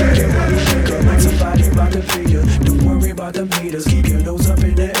 hey. Get money, nigga, like somebody about to pay you. Don't worry about the meters, keep your nose up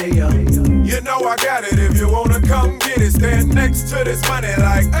in the air. You know I got it, if you wanna come get it, stand next to this money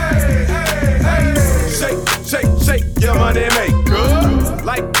like, hey, hey, hey. Shake, shake, shake your money maker,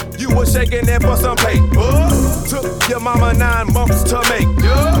 like you was shaking it for some paper. Took your mama 9 months to make,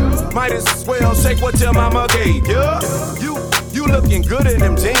 yeah. Might as well shake what your mama gave, yeah. You looking good in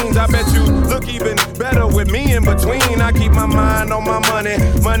them jeans. I bet you look even better with me in between. I keep my mind on my money,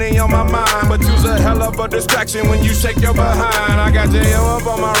 money on my mind. But you's a hell of a distraction when you shake your behind. I got J.O. up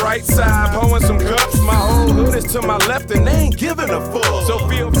on my right side, pouring some cups. My whole hood is to my left and they ain't giving a fuck. So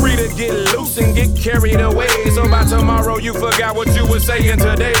feel free to get loose and get carried away. So by tomorrow you forgot what you were saying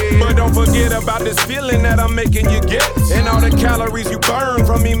today. But don't forget about this feeling that I'm making you get, and all the calories you burn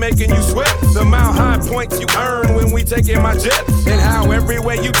from me making you sweat. The mile high points you earn when we taking my jet. And how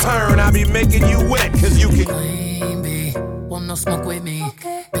everywhere you turn, I be making you wet, cause you can. Queen bee, want no smoke with me.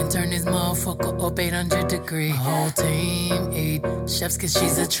 Okay. Been turn this motherfucker up 800 degrees. Whole team eat chefs cause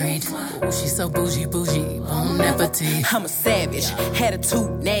she's a treat. Ooh, she's so bougie, bon appetit. I'm a savage,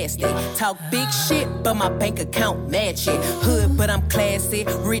 attitude nasty. Talk big shit, but my bank account match it. Hood, but I'm classy.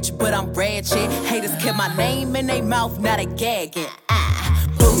 Rich, but I'm ratchet. Haters kept my name in their mouth, now they gagging.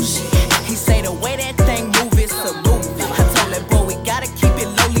 Bougie. He say the way that thing move is a movie. I told that boy we gotta keep it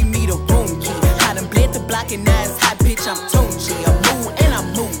lowly, me the room key. I done bled the block and now it's hot, bitch, I'm Tunchi. I'm mood and I'm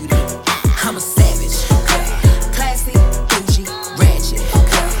moody. I'm a savage, classy, bougie, ratchet,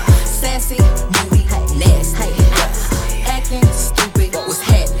 sassy, moody, nasty, acting stupid. What's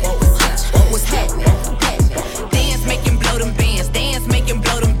happening? What's happening? Dance, make him blow them bands. Dance, make him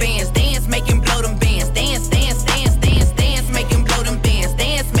blow them bands. Dance, make him blow them bands. Dance, dance, dance, dance, dance, make him blow them bands.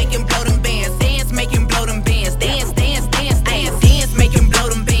 Dance, make him blow them bands. Dance, make him blow them bands. Dance, dance, dance, dance, dance, make him blow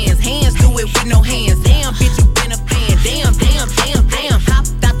them bands. Hands do it with no hands. Damn, bitch, you been a fan. Damn, damn, damn, damn.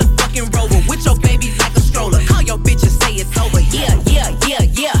 Hopped out the fucking Rover with your baby like a stroller. Call your bitch and say it's over. Yeah, yeah, yeah,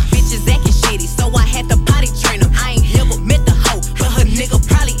 yeah. Bitches acting shitty, so I had to potty train them. I ain't never met the hoe, but her nigga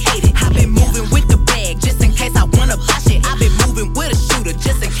probably hate it. I been moving with the bag just in case I wanna buy shit. I been moving with a shooter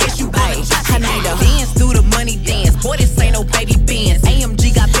just in case you wanna buy shit. I need a dance through the money dance. Boy, this ain't no baby Benz.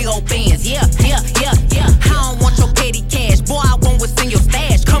 AMG got big old bands. Yeah, yeah, yeah, yeah. I don't want your petty cash. Boy, I want what's in your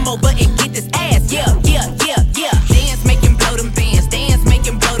stash. Come over and get this ass. Yeah, yeah, yeah, yeah. Dance, make him blow them bands. Dance, make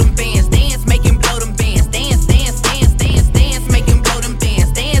him blow them bands. Dance, make him blow them bands. Dance, dance, dance, dance, dance, make him blow them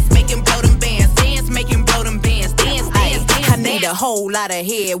bands. Dance, make him blow them bands. Dance, make him blow them bands. Dance, dance, dance. I need a whole lot of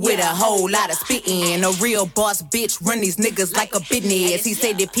head with a whole lot of spittin'. A real boss bitch run these niggas like a business. He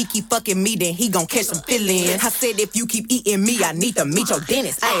said if he keep fucking me, then he gon' catch some feelings. I said if you keep eating me, I need to meet your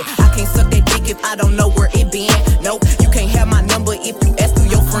dentist. Ay, I can't suck that dick if I don't know where it been. Nope, you can't have my number if you ask through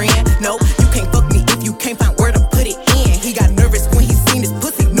your friend. Nope, you can't fuck me if you can't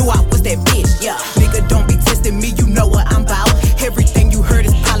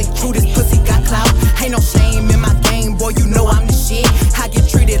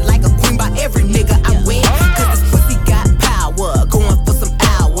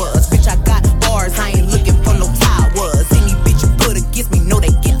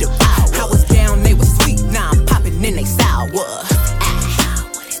devour. I was down, they was sweet, now I'm popping in they sour.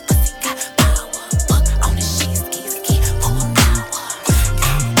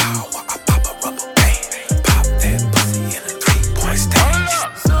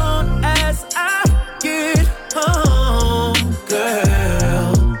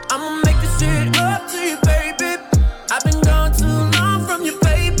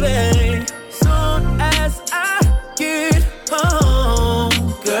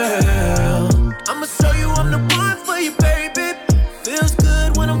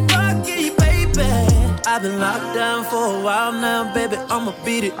 I've been locked down for a while now, baby. I'ma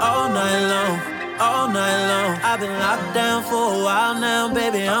beat it all night long, all night long. I've been locked down for a while now,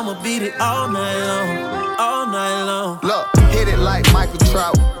 baby. I'ma beat it all night long, all night long. Look, hit it like Michael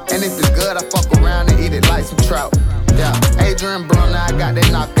Trout, and if it's good, I fuck around and eat it like some trout. Yeah, Adrian Broner, I got that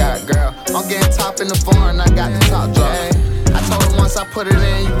knockout, girl. I'm getting top in the foreign, I got the top drop. I told her once I put it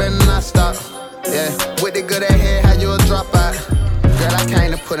in, you better not stop. Yeah, with the good at head, how you a drop out? Girl, I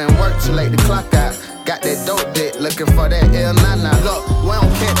came to put in work too late to clock out. Got that dope dick, looking for that L99. Look, we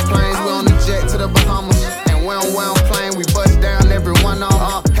don't catch planes, we on the jet to the Bahamas. And we don't plane, we bust down every one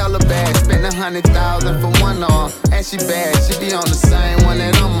on. Hella bad, spent 100,000 for one on. And she bad, she be on the same one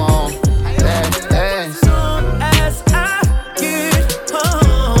that I'm on. Hey. As soon as I get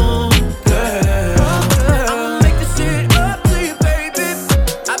home, girl, I'ma make this shit up to you, baby.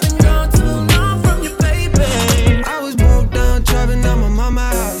 I've been gone too long from you, baby. I was broke down, traveling out my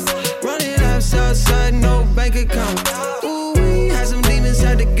mama's house. Running up Southside, no bank account. Ooh, we had some demons,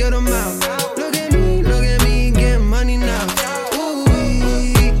 had to get them out. Look at me, getting money now. Ooh,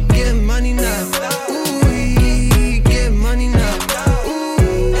 we getting money now. Ooh, we getting money now. Ooh,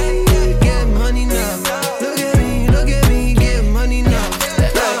 we getting money now. Look at me, getting money now.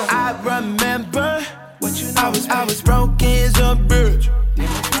 I remember what you know. I was broke as a bitch.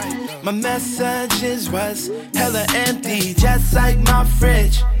 My messages was hella empty, just like my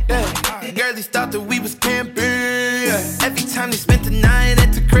fridge. Yeah. Girlies thought that we was camping. Yeah. Every time they spent the night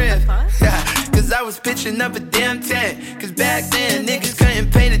at the crib. Yeah. Cause I was pitching up a damn tent. Cause back then niggas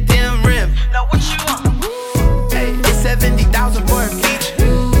couldn't pay the damn rim. Now what you want? Hey, it's 70,000 for a beach.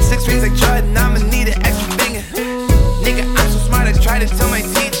 6 weeks like Jordan, I'ma need an extra finger. Nigga, I'm so smart, I tried to tell my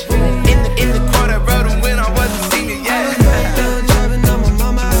teacher. In the court, I wrote him when I wasn't senior. Yeah. Driving on my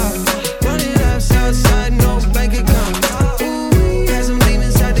mama house. Running up Southside, no bank account. Ooh, we had some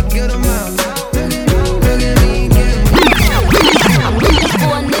demons, had to get them out. Look at me, get I'm looking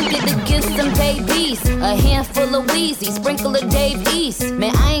for a nigga to get some babies. A handful of Wheezy, sprinkle of Dave East.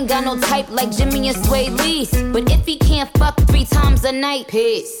 Man, I ain't got no type like Jimmy and Sway Lee's. But if he can't fuck 3 times a night,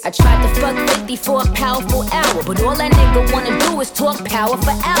 piss. I tried to fuck 50 for a powerful hour. But all that nigga wanna do is talk power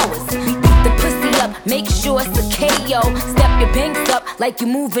for hours. Beat the pussy up, make sure it's a KO. Step your banks up like you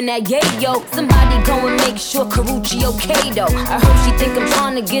moving that yayo. Somebody go and make sure Karuchi okay though. I heard she think I'm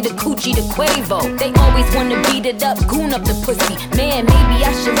trying to get a coochie to Quavo. They always wanna beat it up, goon up the pussy. Man, maybe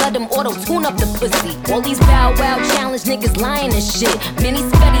I should let them auto-tune up the pussy. All these Bow Wow challenge niggas lying and shit. Many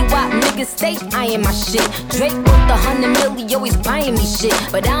Spetty Wap niggas stay eyeing my shit. Drake worth 100 million, always buying me shit.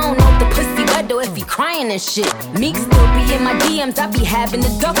 But I don't know if the pussy wet though if he crying and shit. Meek still be in my DMs, I be having to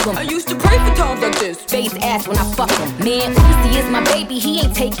duck him. I used to pray for times like this. Face ass when I fuck him. Man, Uzi is my baby, he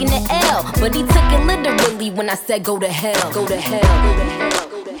ain't taking the L. But he took it literally when I said go to hell. Go to hell, go to hell,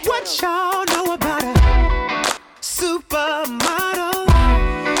 go to hell. What y'all know about a supermodel?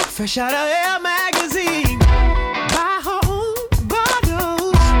 Fresh out of Elle magazine. Buy her own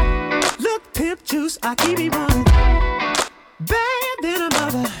bottles. Look, pimp juice, I keep it one. Bad than a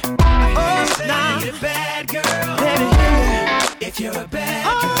mother. Oh, nah. You're a bad girl. Baby, if you're a bad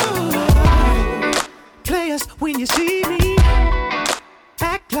girl. Players, when you see me,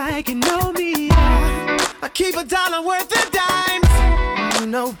 act like you know me. I keep $1 worth of dimes. You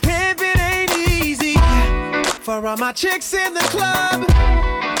know, pimpin' ain't easy. For all my chicks in the club,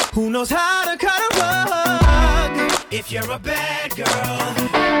 who knows how to cut a rug? If you're a bad girl,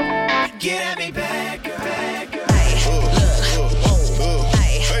 get at me, bad girl. Bad girl.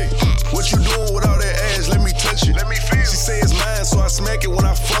 Hey, what you doing with all that ass? Let me touch it. Let me feel. She say it's mine, so I smack it when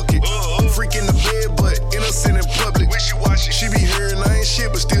I fuck it. Freak in the bed, but innocent in public. Wishy-washy. She be hearing I ain't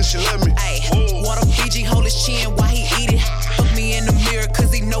shit, but still she love me. Water Fiji, hold his chin while he eat it. Look me in the mirror,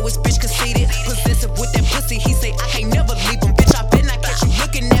 cause he know his bitch conceited. Possessive with that pussy, he say I can't never leave him. Bitch, I bet not catch you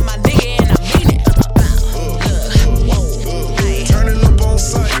looking at my nigga, and I mean it. Turning up on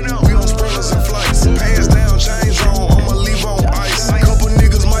sight, we on sprinters and flights. Pants down, chains on, I'ma leave on ice. Couple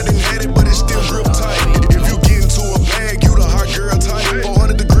niggas might done had it, but it still grip tight. If you get into a bag, you the hot girl type.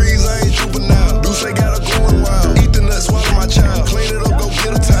 400 degrees, I ain't juvenile. Do say got her going wild. Eat the nuts, swallow my child. Clean it up, go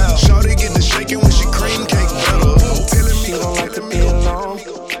get a towel.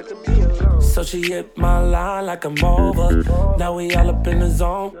 she hit my line like I'm over. Now we all up in the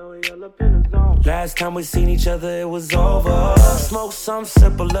zone. Last time we seen each other, it was over. Smoke some,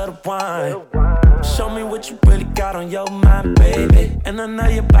 sip a little wine. Show me what you really got on your mind, baby. And I know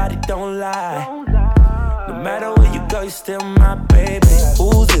your body don't lie. No matter where you go, you still my baby.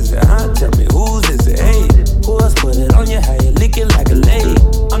 Whose is it, huh? Tell me whose is it, hey. Who else put it on you, how you lick it like a lady?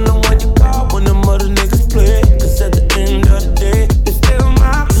 I'm the one you call when them other niggas play. Cause at the end of the day, it's still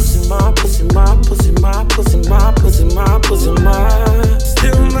my pussy, my pussy, my pussy, my pussy, my pussy, my pussy, my.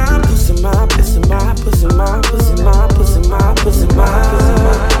 Still my pussy, my pussy, my pussy, my pussy, my pussy, my pussy, my pussy, my.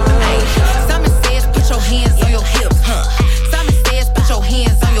 Hey, Simon says put your hands on your hips, huh? Simon says put your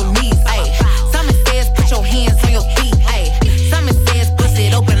hands on your knees, hey. Simon says put your hands on your feet, hey. Simon says bust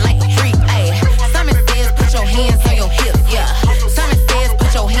it open like a freak, hey. Simon says put your hands on your hips, yeah. Simon says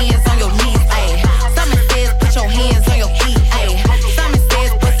put your hands on your knees, hey. Simon says put your hands on your feet, hey. Simon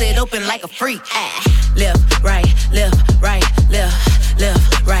says bust it open like a freak, hey. Left, right, left, right, left,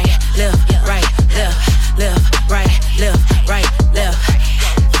 left, right, left, right, left, left, right, left, right, left.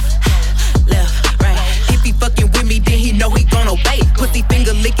 Left, right. If he fucking with me, then he know he gon' obey. Pussy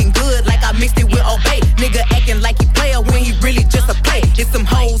finger licking good like I mixed it with Obey. Nigga acting like he player when he really just a play. There's some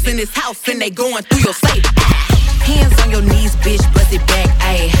hoes in his house and they going through your safe. Hands on your knees, bitch, bust it back,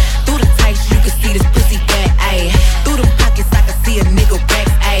 ayy. Through the tights, you can see this pussy fat, ayy. Through them pockets, I can see a nigga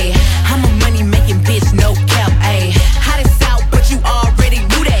racks, ayy. I'm a money making bitch, no cap, ayy. Hot as out, but you already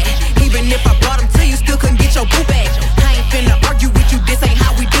knew that. Even if I brought him to you, still couldn't get your boo back. I ain't finna argue with you, this ain't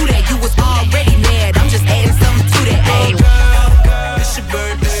how we do that. You was already mad, I'm just adding something to that, ayy. It's your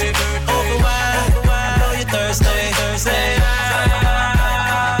birthday, over wine. I know you're Thursday.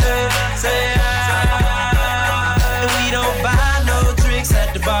 And we don't buy no drinks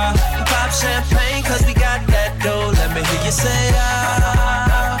at the bar. We pop champagne cause we got that dough. Let me hear you say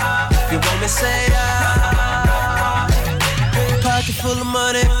ah. You want me say ah. Pocket full of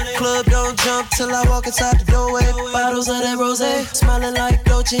money, club don't jump till I walk inside the doorway. Bottles of that rosé, smiling like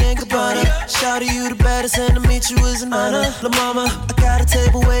Dolce & Gabbana. Shout you the baddest and to meet you is an honor. La mama, I got a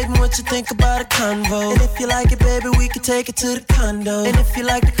table waiting, what you think about a convo? And if you like it, baby, we can take it to the condo. And if you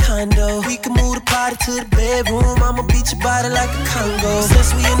like the condo, we can move the party to the bedroom. I'ma beat your body like a Congo.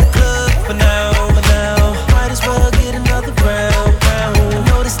 Since we in the club, for now, might as well get another round. I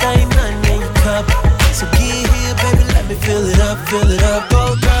know this ain't nothing in your cup, so get here, baby, let me fill it up,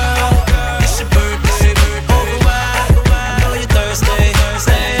 oh girl. It's your birthday, over wide. I know you're thirsty.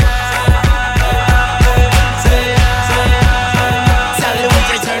 Say Tell him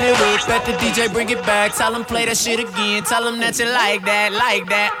DJ turn it up, let the DJ bring it back. Tell him play that shit again. Tell him that you like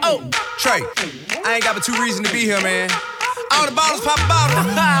that. Oh, Trey, I ain't got but two reasons to be here, man. All the bottles pop a bottle.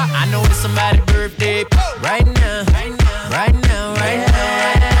 I know it's somebody's birthday right now.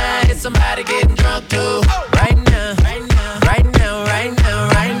 It's somebody getting drunk too. Right now.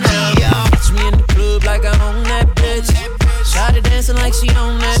 Catch me in the club like I own that bitch. Shawty dancing like she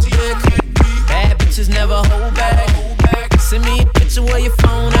own that dick. Bad bitches never hold back. Send me a picture where your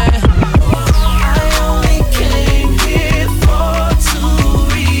phone at. I only came here for two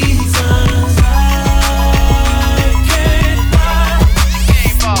reasons. I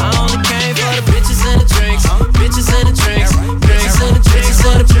only came for the bitches and the drinks. Bitches and the drinks. Drinks and the drinks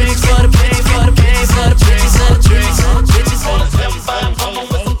for the drinks. For the bitches, for the bitches, for the bitches and the drinks. Bitches and the drinks.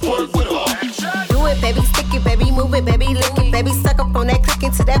 Do it, baby, stick it, baby, move it, baby, lick it, baby, suck up on that click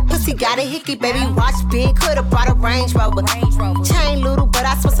into that pussy, got a hickey, baby, watch big, could've brought a Range Rover. Chain little, but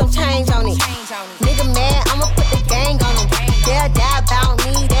I spent some change on it. Nigga mad, I'ma put the gang on him. They'll die about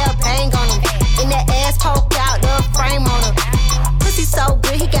me, they'll bang on him. In that ass poked out, the frame on him. Pussy so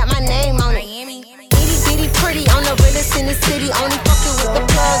good, he got my name on it. Itty bitty pretty, on the realest in the city. Only fucking with the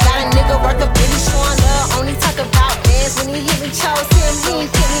plug, got a nigga worth a bitty, showing love. Only talk about bands when he hit me, chose him. He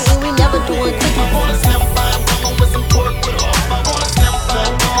ain't pick me, and we never doing cookies. I wanna slim by a woman with some pork with her. I wanna slim by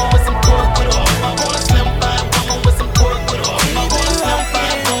a woman with some pork with her. I wanna slim by a woman with some pork with her. I wanna slim by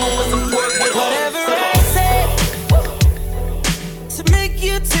a woman with some pork with her. Whatever I said to make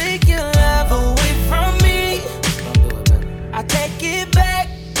you take your love away from me, I take it back.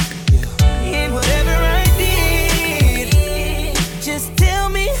 And whatever I did, just tell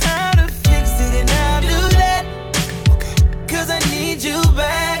me how to fix it and I'll do that. Cause I need you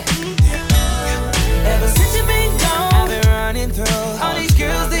back. Ever since you've been gone, I've been running through all these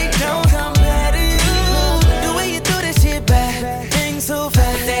girls, they don't compare to you. The way you do this shit back, things so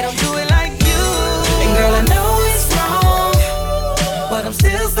fast, they don't do it like you. And girl, I know it's wrong, but I'm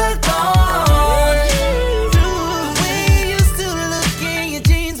still stuck on the way you used to look in your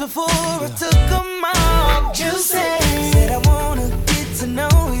jeans before I took them off. You said I wanna get to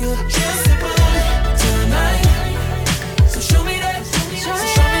know you. Just simple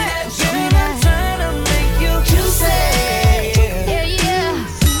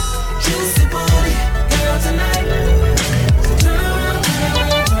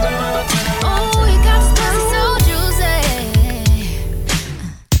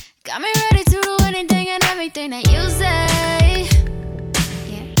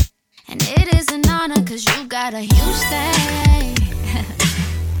cause you got a huge thing.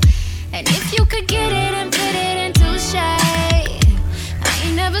 And if you could get it and put it into shade, I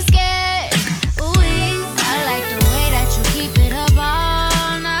ain't never scared. Ooh, I like the way that you keep it up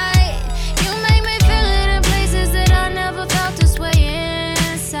all night. You make me feel it in places that I never felt this way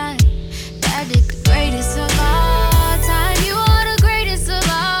inside. That dick the greatest of all time. You are the greatest of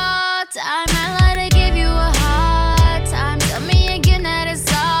all time. I like to give you a hard time. Tell me again that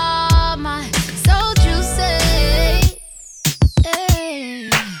it's all mine. So juicy. Hey.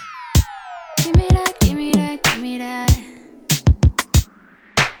 Give me that, give me that, give me that.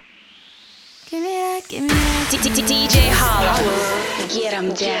 Give me that, give me that. DJ Holla. Get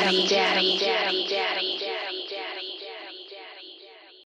 'em, daddy, daddy, daddy, daddy.